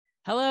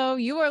Hello,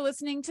 you are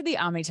listening to the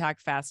OmniTalk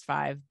Fast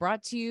Five,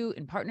 brought to you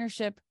in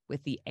partnership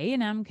with the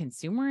A&M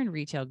Consumer and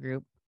Retail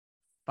Group,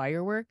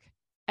 Firework,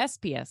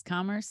 SPS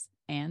Commerce,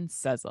 and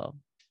Sezzle.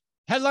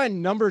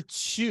 Headline number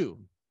 2.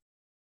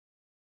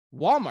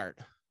 Walmart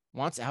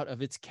wants out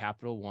of its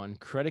Capital One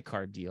credit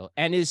card deal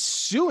and is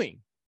suing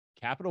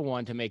Capital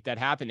One to make that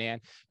happen. And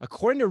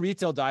according to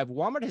Retail Dive,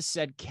 Walmart has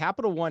said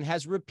Capital One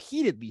has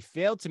repeatedly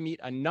failed to meet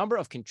a number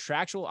of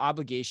contractual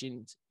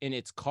obligations in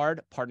its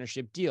card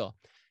partnership deal,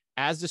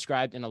 as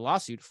described in a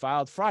lawsuit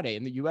filed Friday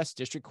in the U.S.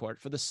 District Court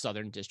for the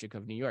Southern District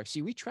of New York.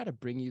 See, we try to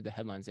bring you the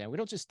headlines, and we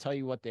don't just tell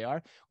you what they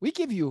are. We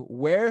give you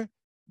where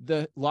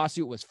the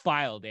lawsuit was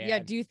filed. And yeah,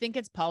 do you think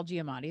it's Paul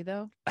Giamatti,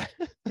 though?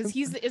 Because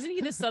isn't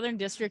he the Southern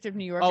District of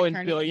New York? Oh, in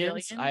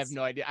Billions? I have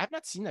no idea. I've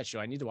not seen that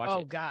show. I need to watch it.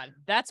 Oh, God.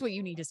 That's what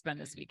you need to spend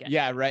this weekend.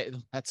 Yeah, right.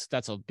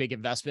 That's a big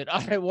investment. All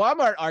right.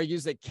 Walmart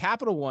argues that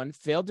Capital One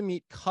failed to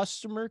meet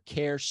customer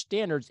care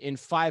standards in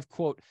 5,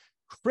 quote,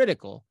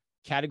 critical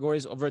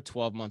categories over a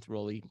 12-month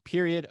rolling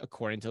period,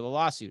 according to the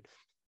lawsuit.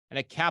 And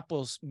a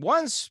Capital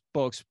One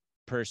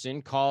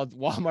spokesperson called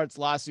Walmart's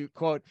lawsuit,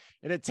 quote,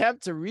 an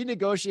attempt to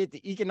renegotiate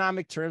the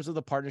economic terms of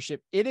the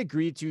partnership it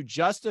agreed to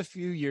just a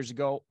few years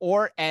ago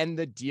or end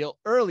the deal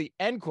early,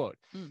 end quote.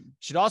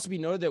 Should also be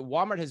noted that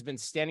Walmart has been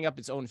standing up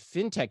its own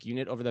fintech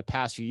unit over the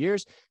past few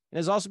years and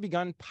has also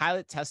begun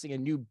pilot testing a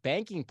new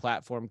banking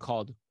platform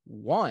called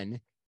One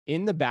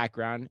in the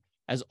background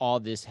as all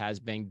this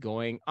has been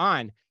going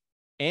on.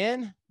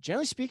 And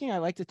generally speaking, I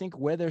like to think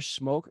where there's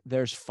smoke,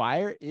 there's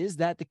fire. Is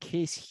that the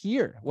case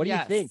here? What do you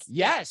think?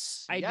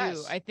 Yes, I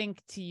do. I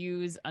think, to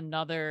use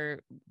another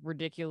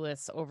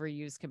ridiculous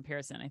overused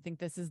comparison, I think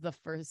this is the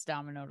first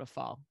domino to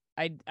fall.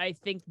 I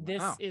think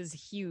this is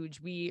huge.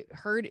 We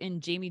heard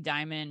in Jamie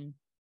Dimon,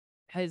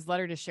 his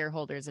letter to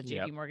shareholders at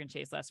JP Morgan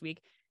Chase last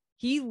week,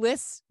 he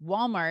lists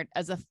Walmart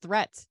as a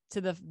threat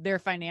to their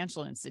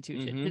financial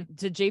institution,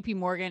 to JP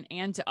Morgan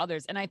and to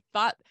others. And I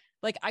thought,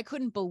 I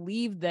couldn't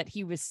believe that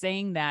he was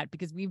saying that,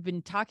 because we've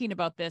been talking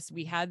about this.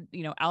 We had,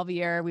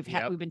 Alvier, we've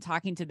been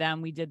talking to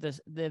them. We did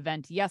the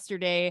event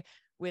yesterday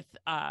with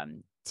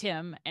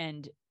Tim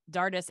and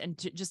Dardis, and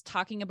just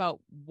talking about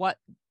what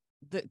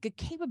the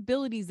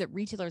capabilities that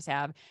retailers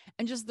have,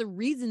 and just the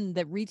reason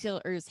that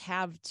retailers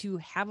have to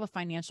have a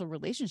financial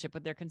relationship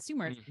with their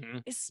consumers,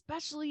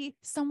 especially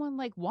someone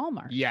like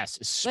Walmart. Yes,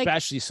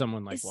 especially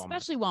someone like Walmart.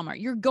 Especially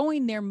Walmart. You're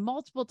going there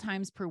multiple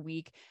times per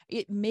week.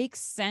 It makes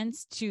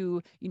sense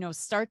to,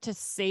 start to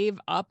save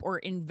up or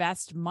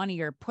invest money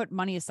or put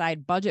money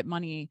aside, budget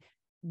money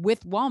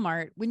with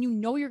Walmart, when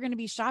you're going to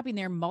be shopping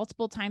there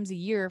multiple times a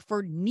year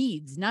for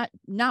needs, not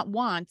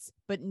wants,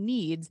 but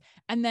needs.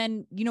 And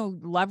then,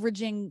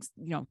 leveraging,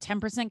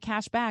 10%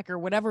 cash back or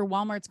whatever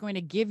Walmart's going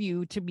to give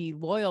you to be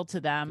loyal to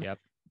them.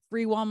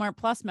 Free Walmart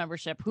Plus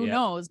membership. Who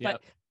knows?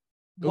 But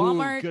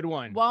Walmart, good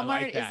one.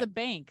 Walmart is a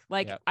bank.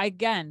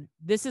 Again,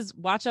 this is,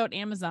 watch out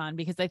Amazon,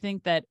 because I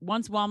think that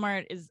once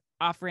Walmart is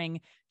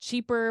offering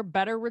cheaper,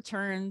 better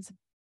returns,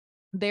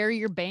 they're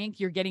your bank,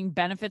 you're getting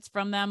benefits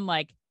from them.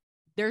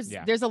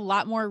 There's a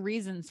lot more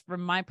reasons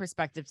from my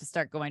perspective to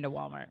start going to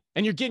Walmart.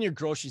 And you're getting your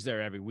groceries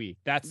there every week.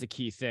 That's the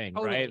key thing,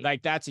 totally.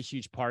 right? That's a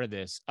huge part of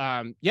this.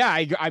 I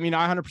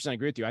 100%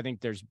 agree with you. I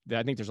think there's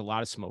a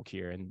lot of smoke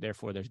here, and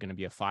therefore there's going to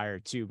be a fire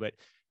too. But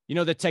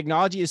the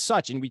technology is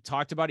such, and we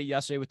talked about it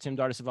yesterday with Tim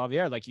Dardis of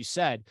Alvier, like you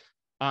said,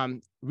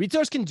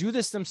 retailers can do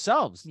this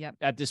themselves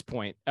at this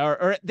point,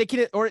 or they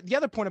can, or the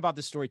other point about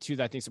this story too,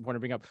 that I think is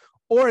important to bring up,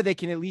 or they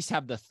can at least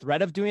have the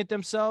threat of doing it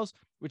themselves,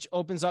 which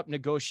opens up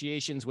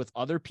negotiations with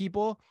other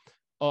people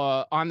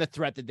on the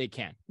threat that they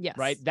can. Yes.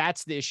 Right.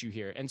 That's the issue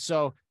here. And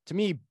so to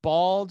me,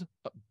 bold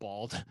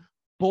baller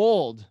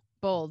move.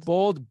 Bold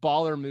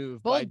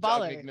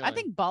baller. I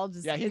think bald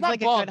is, he's like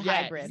bald a good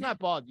hybrid. He's not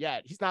bald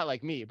yet. He's not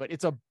like me, but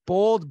it's a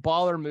bold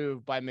baller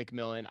move by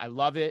McMillan. I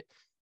love it.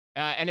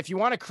 And if you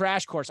want a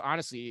crash course,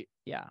 honestly,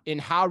 in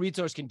how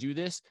retailers can do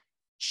this,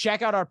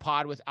 check out our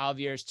pod with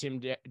Alvier's Tim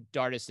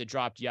Dardis that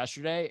dropped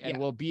yesterday, and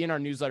we'll be in our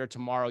newsletter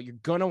tomorrow. You're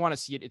going to want to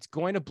see it. It's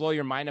going to blow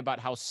your mind about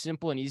how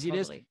simple and easy it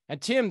is.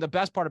 And Tim, the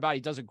best part about it,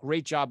 he does a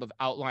great job of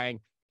outlining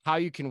how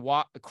you can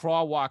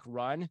crawl, walk,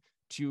 run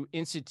to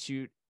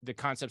institute the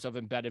concepts of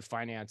embedded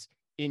finance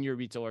in your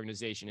retail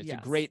organization. It's a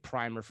great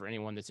primer for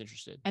anyone that's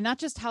interested. And not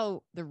just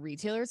how the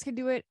retailers can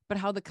do it, but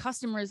how the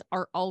customers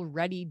are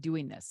already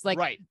doing this.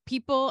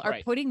 People are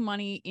putting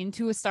money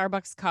into a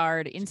Starbucks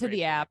card, into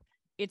the app.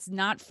 It's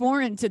not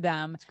foreign to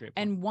them.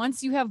 And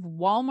once you have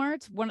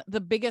Walmart,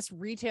 the biggest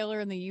retailer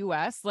in the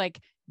US,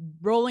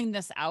 rolling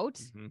this out,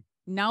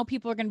 now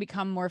people are going to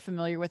become more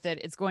familiar with it.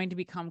 It's going to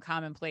become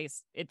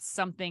commonplace. It's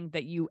something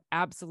that you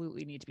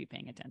absolutely need to be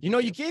paying attention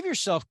to. You gave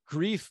yourself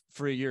grief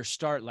for your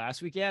start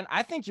last weekend.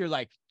 I think you're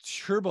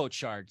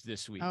turbocharged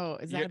this week. Oh,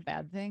 is that a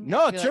bad thing?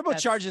 No,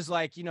 turbocharged is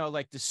like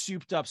the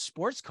souped up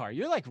sports car.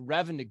 You're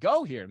revving to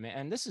go here,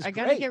 man. This is great.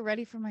 I got to get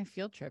ready for my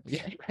field trip.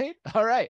 Yeah, right. All right.